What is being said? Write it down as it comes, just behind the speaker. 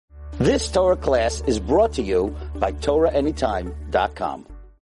This Torah class is brought to you by TorahAnytime.com.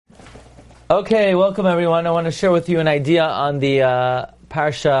 Okay, welcome everyone. I want to share with you an idea on the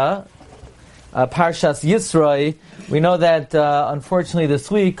Parshas Yisro. We know that unfortunately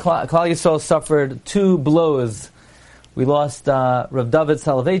this week Klal Yisrael suffered two blows. We lost Rav David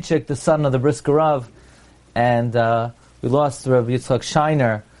Soloveitchik, the son of the Brisker Rav, and we lost Rav Yitzchak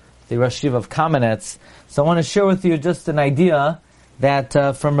Shiner, the Rosh Yeshiva of Kamenetz. So I want to share with you just an idea that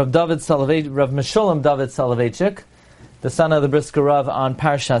from Rav Meshulam David Soloveitchik, the son of the Brisker Rav, on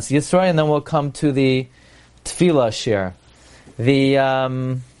Parshas Yisro, and then we'll come to the Tefillah share. The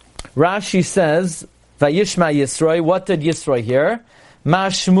Rashi says, Vayishma Yisro. What did Yisro hear? Ma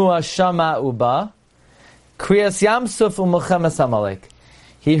shmua shama uba, kriyas Yamsuf u'milchemes Amalek.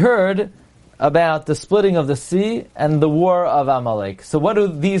 He heard about the splitting of the sea and the war of Amalek. So what do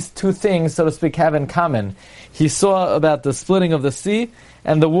these two things, so to speak, have in common? He saw about the splitting of the sea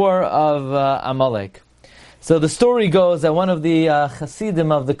and the war of Amalek. So the story goes that one of the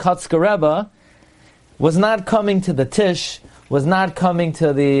Hasidim of the Kotzker Rebbe was not coming to the Tish, was not coming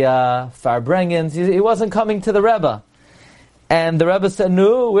to the Farbrengens, he wasn't coming to the Rebbe. And the Rebbe said,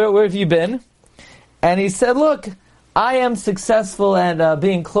 "No, where have you been?" And he said, "Look, I am successful at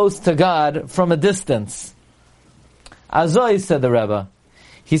being close to God from a distance." Azoi, said the Rebbe.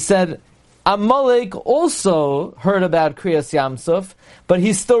 He said, Amalek also heard about Kriyas Yamsuf, but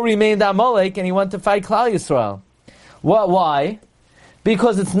he still remained Amalek and he went to fight Klal Yisrael. Why?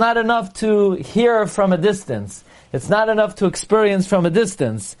 Because it's not enough to hear from a distance. It's not enough to experience from a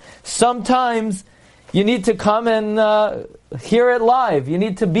distance. Sometimes you need to come and hear it live. You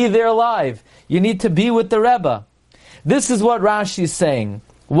need to be there live. You need to be with the Rebbe. This is what Rashi is saying.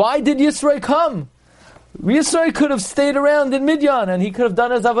 Why did Yisro come? Yisro could have stayed around in Midyan, and he could have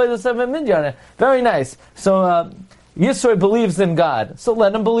done his Avodah Zarah in Midyan. Very nice. So Yisro believes in God. So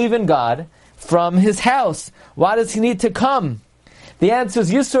let him believe in God from his house. Why does he need to come? The answer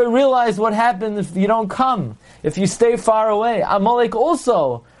is Yisro realized what happens if you don't come, if you stay far away. Amalek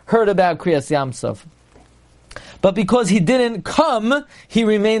also heard about Kriyas Yamsuf. But because he didn't come, he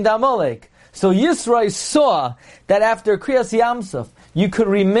remained Amalek. So Yisro saw that after Kriyas Yamsuf, you could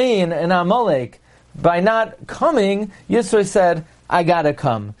remain an Amalek. By not coming, Yisro said, I gotta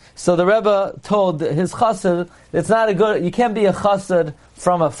come. So the Rebbe told his chassid, it's not a good, you can't be a chassid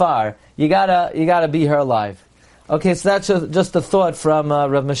from afar. You gotta be here alive. Okay, so that's just a thought from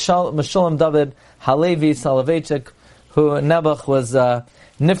Rav Meshulam David Halevi Soloveitchik, who Nebuch was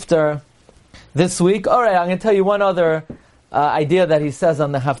nifter this week. Alright, I'm going to tell you one other idea that he says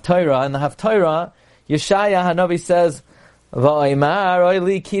on the Haftarah. In the Haftarah, Yeshaya Hanavi says, woe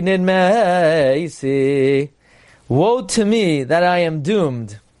to me that I am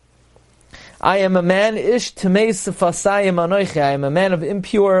doomed. I am a man ish tmeis fasayim anoichi. I am a man of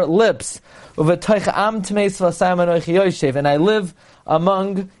impure lips. And I live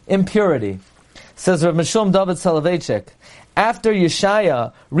among impurity. Says Rav Meshulam David Soloveitchik. After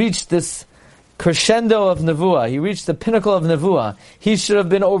Yeshaya reached this crescendo of Nevuah, he reached the pinnacle of Nevuah, he should have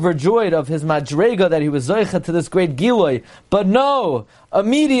been overjoyed of his madrega that he was zoicha to this great giloi. But no!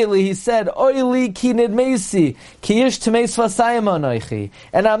 Immediately he said, Oili ki nidmeisi, ki ish tmeis vasayim anoichi.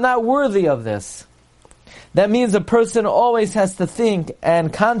 And I'm not worthy of this. That means a person always has to think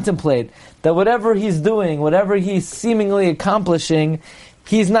and contemplate that whatever he's doing, whatever he's seemingly accomplishing,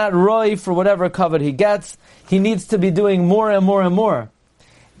 he's not roy for whatever covet he gets. He needs to be doing more and more and more.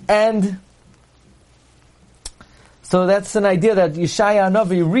 And so that's an idea that Yeshaya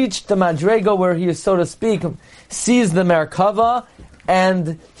Hanavi reached the Madrega where he, so to speak, sees the Merkava,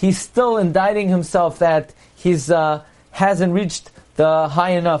 and he's still indicting himself that he's hasn't reached the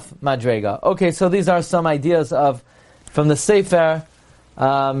high enough Madrega. Okay, so these are some ideas from the Sefer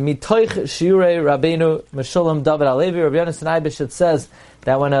Mitoich Shiurei Rabbeinu Meshulam David Halevi. Rabbi Yonasan Eibish says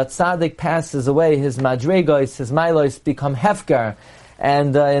that when a tzaddik passes away, his Madregos, his Mailos become hefker.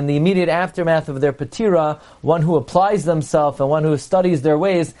 And in the immediate aftermath of their patira, one who applies themselves and one who studies their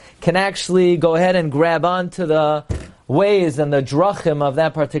ways can actually go ahead and grab onto the ways and the drachim of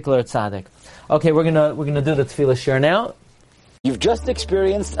that particular tzaddik. Okay, we're gonna do the tefillah share now. You've just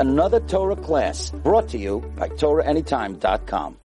experienced another Torah class brought to you by TorahAnytime.com.